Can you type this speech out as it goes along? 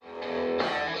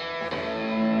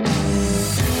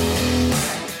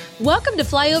Welcome to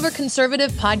Flyover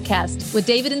Conservative Podcast with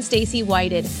David and Stacy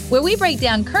Whited, where we break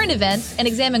down current events and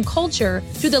examine culture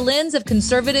through the lens of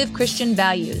conservative Christian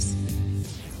values.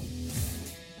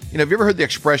 You know, have you ever heard the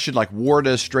expression like war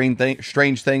does strange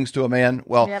things to a man?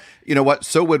 Well, Yep. You know what?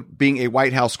 So would being a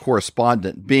White House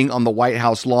correspondent, being on the White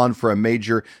House lawn for a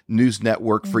major news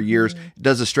network for years,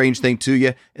 does a strange thing to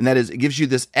you. And that is, it gives you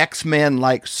this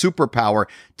X-Men-like superpower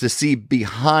to see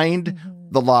behind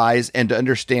the lies and to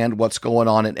understand what's going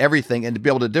on in everything and to be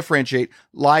able to differentiate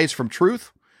lies from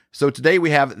truth. So today we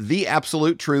have the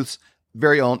absolute truth's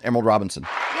very own Emerald Robinson.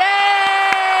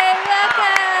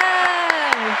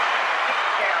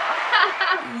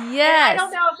 Yes.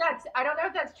 I don't know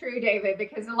if that's true, David,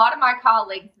 because a lot of my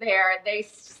colleagues there, they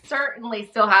certainly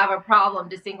still have a problem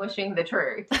distinguishing the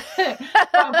truth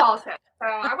from falsehood. So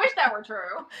I wish that were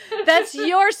true. That's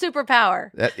your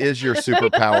superpower. That is your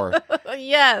superpower.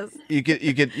 Yes. You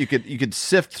could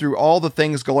sift through all the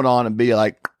things going on and be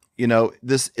like, you know,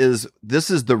 this is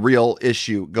the real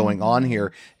issue going on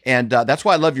here. And that's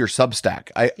why I love your Substack.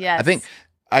 I think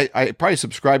I probably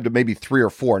subscribe to maybe 3 or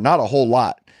 4, not a whole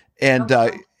lot. And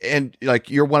and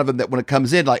like you're one of them that when it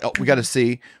comes in, like, oh, we got to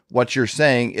see what you're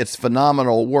saying. It's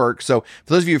phenomenal work. So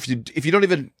for those of you, if you don't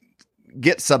even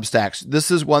get Substacks,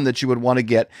 this is one that you would want to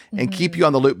get and keep you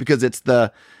on the loop because it's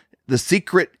the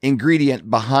secret ingredient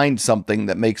behind something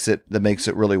that makes it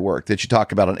really work, that you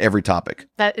talk about on every topic.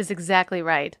 That is exactly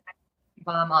right.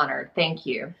 Well, I'm honored. Thank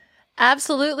you.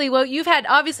 Absolutely. Well, you've had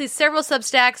obviously several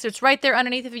Substacks. It's right there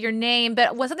underneath of your name.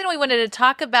 But something we wanted to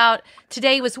talk about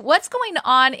today was what's going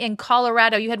on in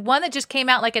Colorado. You had one that just came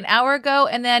out like an hour ago,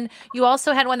 and then you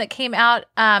also had one that came out,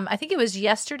 I think it was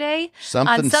yesterday,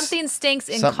 on Something Stinks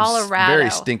in Colorado.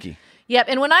 Very stinky. Yep.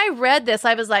 And when I read this,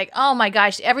 I was like, oh my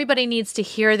gosh, everybody needs to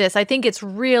hear this. I think it's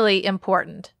really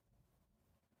important.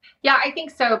 Yeah, I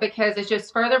think so, because it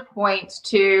just further points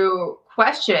to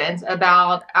questions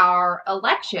about our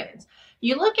elections.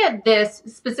 You look at this,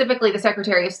 specifically the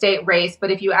Secretary of State race,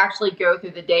 but if you actually go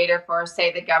through the data for,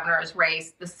 say, the governor's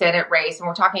race, the Senate race, and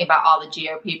we're talking about all the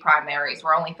GOP primaries,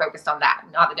 we're only focused on that,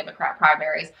 not the Democrat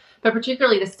primaries, but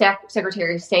particularly the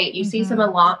Secretary of State, you see some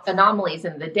anomalies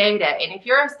in the data. And if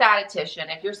you're a statistician,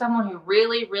 if you're someone who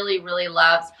really, really, really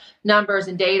loves numbers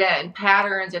and data and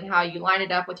patterns and how you line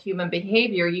it up with human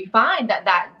behavior, you find that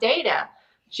that data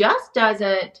just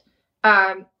doesn't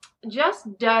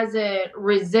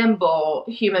resemble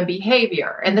human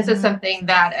behavior. And this is something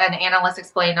that an analyst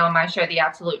explained on my show, The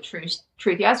Absolute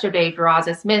Truth yesterday,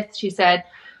 Deraza Smith. She said,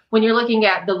 when you're looking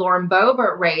at the Lauren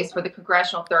Boebert race for the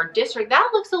congressional 3rd district, that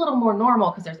looks a little more normal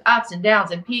because there's ups and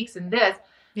downs and peaks and this.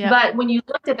 Yep. But when you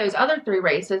looked at those other 3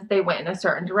 races, they went in a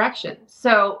certain direction.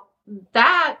 So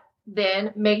that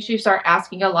then makes you start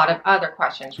asking a lot of other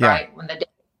questions, right? When the data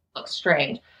looks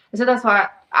strange. And so that's why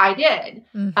I did,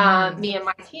 me and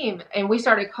my team, and we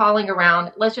started calling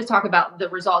around. Let's just talk about the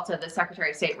results of the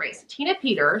Secretary of State race. Tina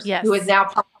Peters, who is now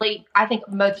probably, I think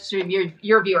most of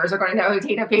your viewers are going to know who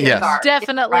Tina Peters are.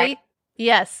 Definitely. Right?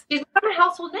 Yes. She's not a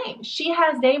household name. She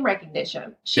has name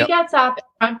recognition. She gets up at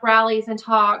Trump rallies and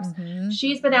talks.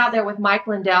 She's been out there with Mike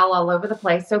Lindell all over the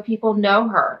place, so people know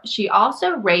her. She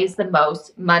also raised the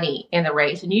most money in the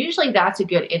race, and usually that's a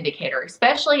good indicator,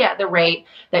 especially at the rate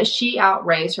that she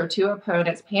outraised her 2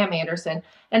 opponents, Pam Anderson,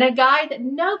 and a guy that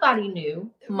nobody knew,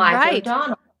 Mike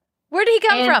O'Donnell. Where did he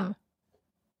come from?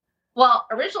 Well,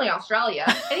 originally Australia,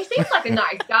 and he seems like a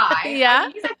nice guy. Yeah. I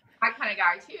mean, he's my kind of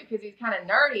guy, too, because he's kind of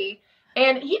nerdy.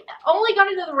 And he only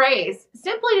got into the race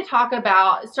simply to talk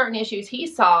about certain issues he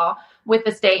saw with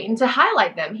the state and to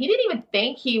highlight them. He didn't even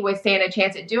think he would stand a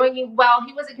chance at doing well.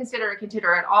 He wasn't considered a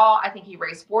contender at all. I think he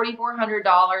raised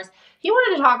 $4,400. He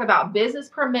wanted to talk about business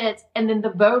permits and then the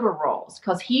voter rolls,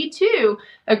 because he, too,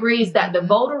 agrees that the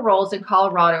voter rolls in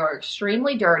Colorado are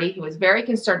extremely dirty. He was very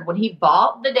concerned when he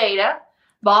bought the data,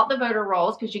 bought the voter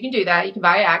rolls, because you can do that. You can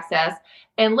buy access,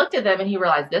 and looked at them, and he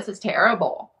realized this is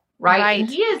terrible. Right. And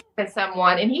he is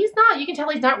someone, and he's not, you can tell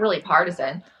he's not really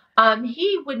partisan.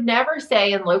 He would never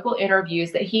say in local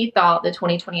interviews that he thought the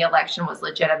 2020 election was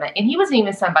legitimate. And he wasn't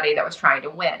even somebody that was trying to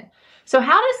win. So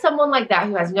how does someone like that,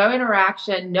 who has no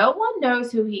interaction, no one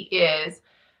knows who he is.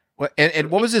 Well, and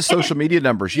what was his social media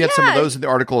numbers? You had some of those in the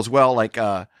article as well, like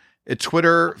at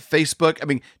Twitter, Facebook. I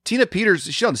mean, Tina Peters,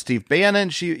 she's on Steve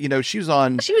Bannon. She was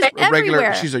on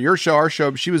everywhere. She's on your show, our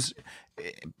show. She was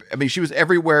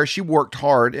everywhere. She worked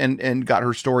hard and got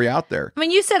her story out there. I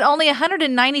mean, you said only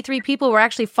 193 people were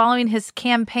actually following his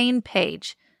campaign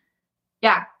page.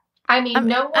 Yeah. I mean,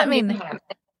 no one knew him.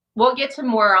 We'll get to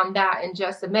more on that in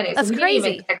just a minute. That's crazy.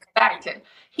 Didn't even expect it.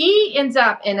 He ends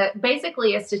up in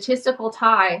basically a statistical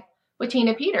tie with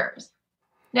Tina Peters.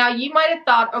 Now, you might have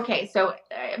thought, okay, so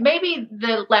maybe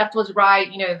the left was right,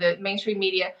 the mainstream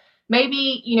media,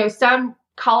 maybe, some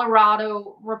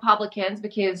Colorado Republicans,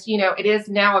 because, it is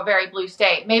now a very blue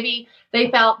state, maybe they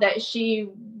felt that she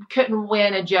couldn't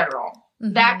win a general.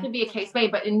 Mm-hmm. That could be a case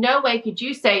made, but in no way could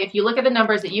you say, if you look at the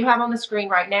numbers that you have on the screen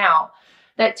right now,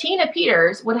 that Tina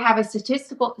Peters would have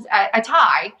a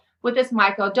tie with this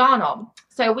Mike O'Donnell.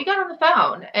 So we got on the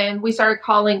phone and we started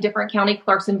calling different county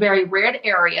clerks in very red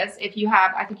areas.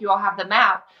 I think you all have the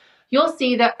map. You'll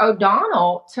see that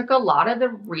O'Donnell took a lot of the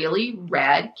really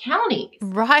red counties.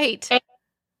 Right. And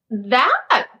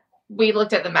that, we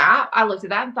looked at the map. I looked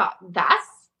at that and thought, that's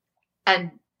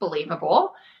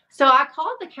unbelievable. So I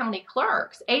called the county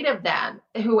clerks, 8 of them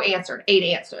who answered, 8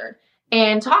 answered,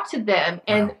 and talked to them.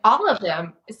 And all of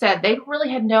them said they really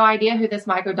had no idea who this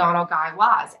Mike O'Donnell guy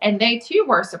was. And they too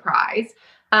were surprised.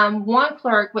 One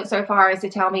clerk went so far as to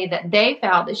tell me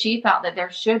that she felt that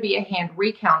there should be a hand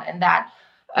recount, and that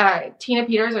Tina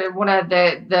Peters, or one of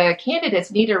the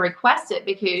candidates, needed to request it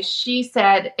because she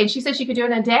said she could do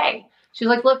it in a day. She's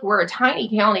like, look, we're a tiny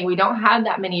county. We don't have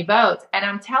that many votes. And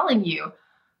I'm telling you,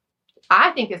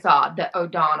 I think it's odd that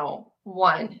O'Donnell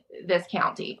won this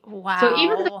county. Wow. So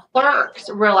even the clerks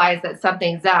realize that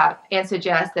something's up and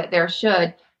suggest that there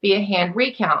should be a hand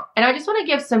recount. And I just want to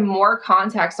give some more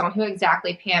context on who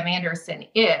exactly Pam Anderson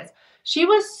is. She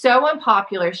was so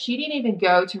unpopular, she didn't even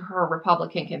go to her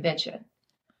Republican convention.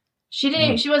 She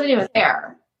wasn't even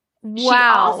there. Wow. She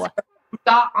also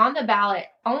got on the ballot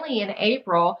only in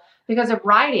April because of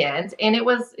write-ins, and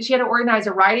she had to organize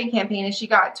a write-in campaign, and she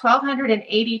got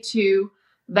 1,282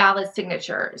 valid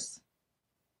signatures.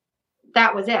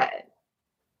 That was it.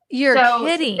 You're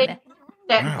kidding.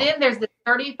 Then there's the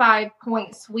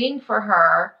 35-point swing for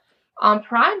her on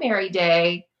primary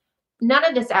day. None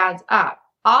of this adds up.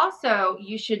 Also,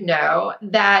 you should know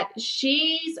that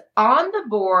she's on the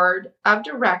board of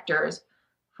directors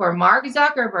for Mark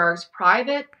Zuckerberg's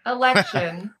private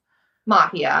election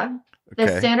mafia,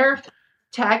 the Center for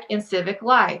Tech and Civic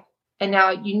Life. And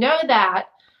now you know that,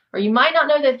 or you might not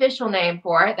know the official name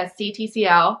for it, that's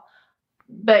CTCL,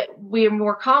 but we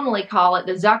more commonly call it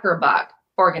the Zuckerbuck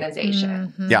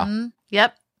organization. Mm-hmm. Yeah.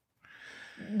 Yep.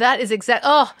 That is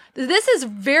this is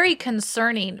very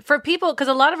concerning for people, because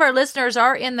a lot of our listeners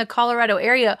are in the Colorado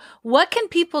area. What can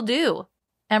people do,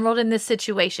 Emerald, in this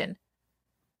situation?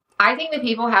 I think that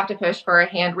people have to push for a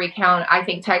hand recount. I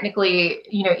think technically,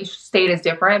 each state is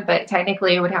different, but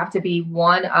technically it would have to be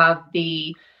one of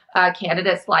the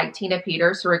candidates like Tina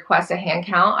Peters to request a hand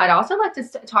count. I'd also like to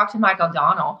talk to Mike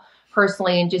O'Donnell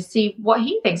personally and just see what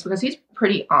he thinks, because he's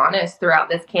pretty honest throughout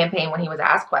this campaign. When he was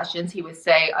asked questions, he would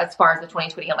say, as far as the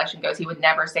 2020 election goes, he would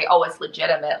never say, oh, it's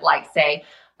legitimate. Like, say,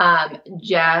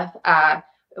 Jeff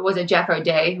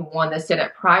O'Day, who won the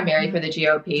Senate primary for the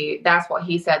GOP? That's what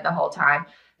he said the whole time.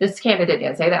 This candidate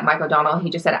didn't say that, Mike O'Donnell. He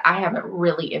just said, I haven't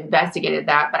really investigated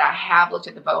that, but I have looked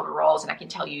at the voter rolls, and I can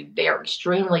tell you they're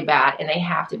extremely bad and they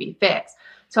have to be fixed.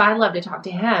 So I'd love to talk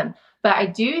to him. But I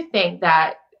do think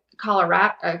that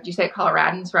you say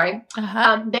Coloradans, right?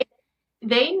 Uh-huh.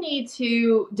 They need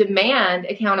to demand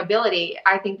accountability.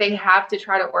 I think they have to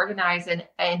try to organize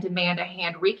and demand a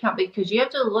hand recount, because you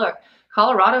have to look,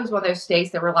 Colorado is one of those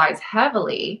states that relies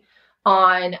heavily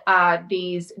on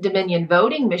these Dominion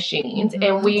voting machines. Mm-hmm.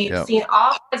 And we've seen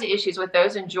all kinds of issues with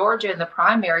those in Georgia in the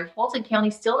primary. Fulton County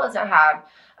still doesn't have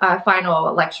final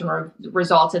election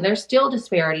results, and there's still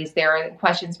disparities there and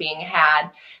questions being had.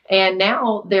 And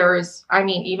now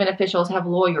even officials have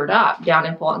lawyered up down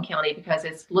in Fulton County because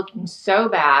it's looking so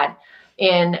bad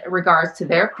in regards to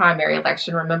their primary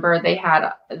election. Remember, they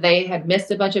had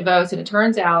missed a bunch of votes, and it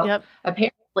turns out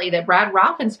apparently that Brad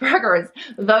Raffensperger's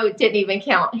vote didn't even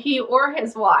count. He or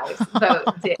his wife's vote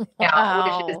didn't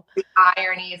count, which is the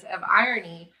ironies of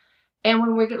irony. And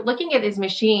when we're looking at these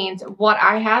machines, what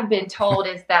I have been told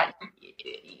is that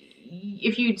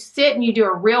if you sit and you do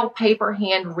a real paper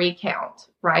hand recount,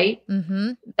 right,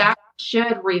 that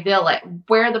should reveal it.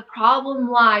 Where the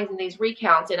problem lies in these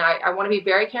recounts, and I want to be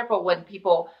very careful when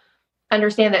people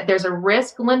understand that there's a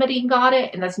risk limiting on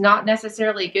it, and that's not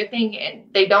necessarily a good thing, and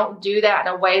they don't do that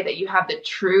in a way that you have the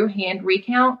true hand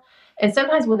recount. And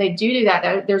sometimes when they do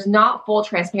that, there's not full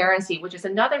transparency, which is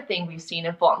another thing we've seen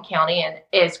in Fulton County and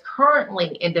is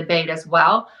currently in debate as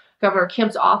well. Governor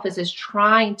Kemp's office is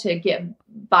trying to get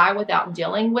by without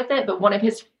dealing with it, but one of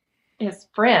his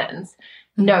friends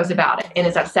knows about it and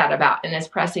is upset about it and is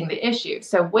pressing the issue.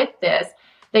 So with this,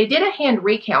 they did a hand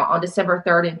recount on December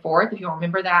 3rd and 4th, if you'll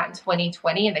remember that, in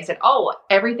 2020, and they said, oh,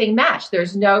 everything matched.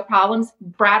 There's no problems.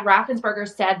 Brad Raffensperger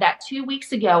said that 2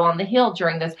 weeks ago on the Hill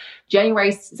during this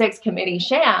January 6th committee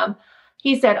sham.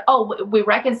 he said, oh, we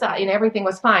reconciled and everything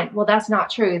was fine. Well, that's not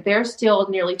true. There's still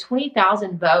nearly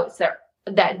 20,000 votes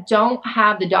that don't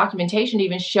have the documentation to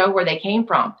even show where they came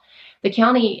from. The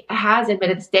county has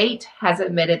admitted, the state has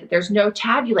admitted that there's no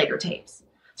tabulator tapes.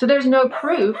 So there's no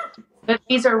proof that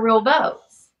these are real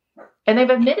votes. And they've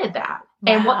admitted that.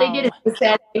 Wow. And what they did is they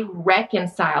said they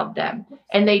reconciled them.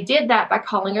 And they did that by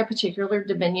calling a particular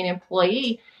Dominion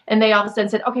employee. And they all of a sudden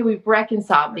said, okay, we've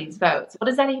reconciled these votes. What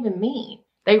does that even mean?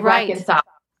 They reconciled.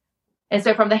 And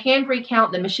so from the hand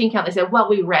recount, the machine count, they said, well,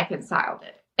 we reconciled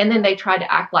it. And then they tried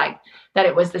to act like that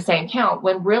it was the same count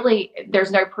when really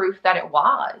there's no proof that it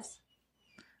was.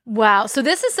 Wow. So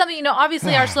this is something,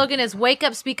 obviously our slogan is wake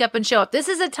up, speak up, and show up. This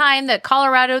is a time that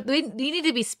Colorado, you need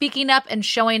to be speaking up and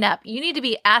showing up. You need to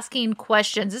be asking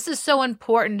questions. This is so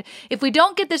important. If we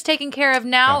don't get this taken care of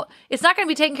now, it's not going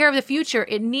to be taken care of in the future.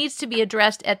 It needs to be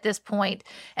addressed at this point.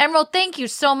 Emerald, thank you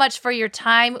so much for your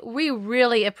time. We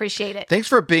really appreciate it. Thanks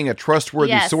for being a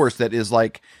trustworthy source that is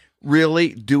like really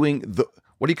doing the...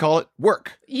 what do you call it?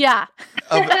 Work. Yeah.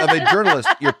 of a journalist.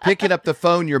 You're picking up the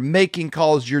phone, you're making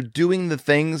calls, you're doing the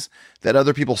things that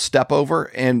other people step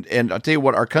over. And I'll tell you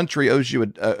what, our country owes you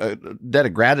a debt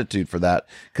of gratitude for that,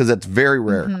 because it's very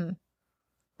rare. Mm-hmm.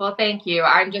 Well, thank you.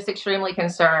 I'm just extremely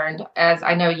concerned, as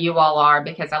I know you all are,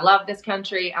 because I love this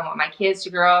country. I want my kids to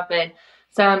grow up in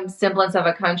some semblance of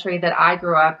a country that I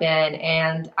grew up in.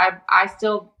 And I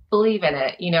still believe in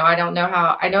it. I don't know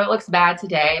how, I know it looks bad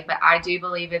today, but I do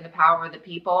believe in the power of the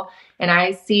people. And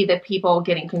I see the people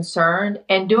getting concerned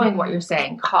and doing what you're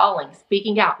saying, calling,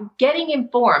 speaking out, getting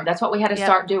informed. That's what we had to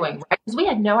start doing, right? Because we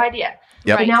had no idea.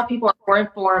 Yep. But now people are more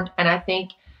informed, and I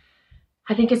think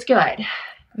it's good.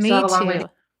 Me too.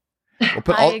 We'll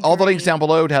put all the links down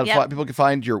below to how people can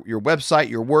find your website,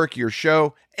 your work, your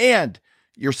show, and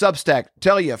your Substack.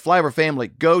 Tell you, Flyover family,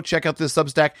 go check out this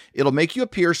Substack. It'll make you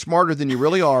appear smarter than you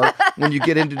really are when you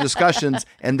get into discussions,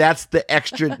 and that's the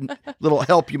extra little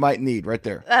help you might need right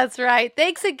there. That's right.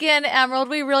 Thanks again, Emerald.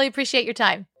 We really appreciate your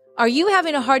time. Are you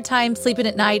having a hard time sleeping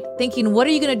at night, thinking, what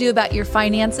are you going to do about your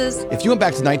finances? If you went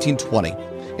back to 1920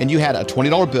 and you had a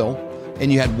 $20 bill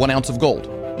and you had 1 ounce of gold,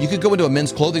 you could go into a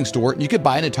men's clothing store and you could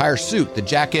buy an entire suit, the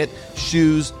jacket,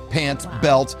 shoes, pants,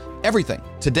 belt, everything.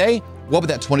 Today, what would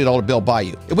that $20 bill buy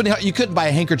you? You couldn't buy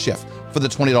a handkerchief for the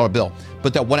 $20 bill,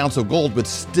 but that 1 ounce of gold would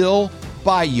still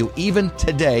buy you, even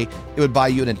today, it would buy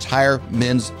you an entire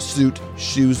men's suit,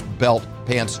 shoes, belt,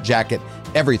 pants, jacket,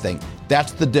 everything.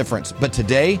 That's the difference. But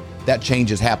today, that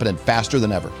change is happening faster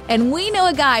than ever. And we know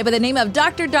a guy by the name of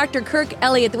Dr. Kirk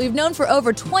Elliott that we've known for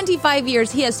over 25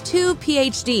 years. He has 2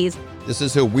 PhDs. This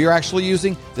is who we're actually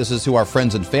using. This is who our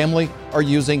friends and family are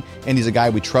using. And he's a guy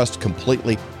we trust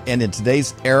completely. And in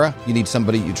today's era, you need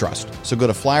somebody you trust. So go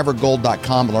to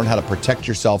flyovergold.com and learn how to protect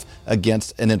yourself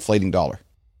against an inflating dollar.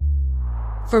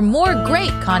 For more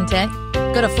great content,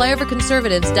 go to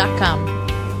flyoverconservatives.com.